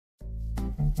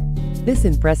This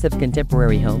impressive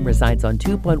contemporary home resides on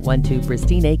 2.12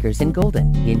 pristine acres in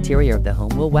Golden. The interior of the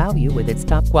home will wow you with its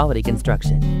top quality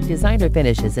construction, designer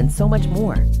finishes, and so much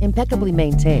more. Impeccably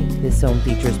maintained, this home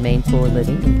features main floor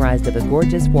living comprised of a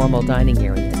gorgeous formal dining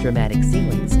area, dramatic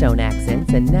ceilings, stone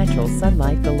accents, and natural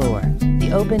sunlight galore.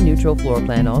 The open, neutral floor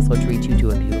plan also treats you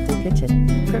to a beautiful kitchen,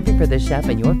 perfect for the chef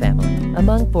and your family.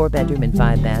 Among 4-bedroom and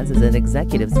 5 baths is an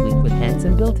executive suite with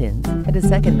handsome built-ins and a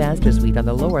second master suite on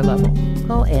the lower level.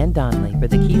 Call Donley for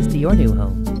the keys to your new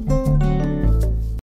home.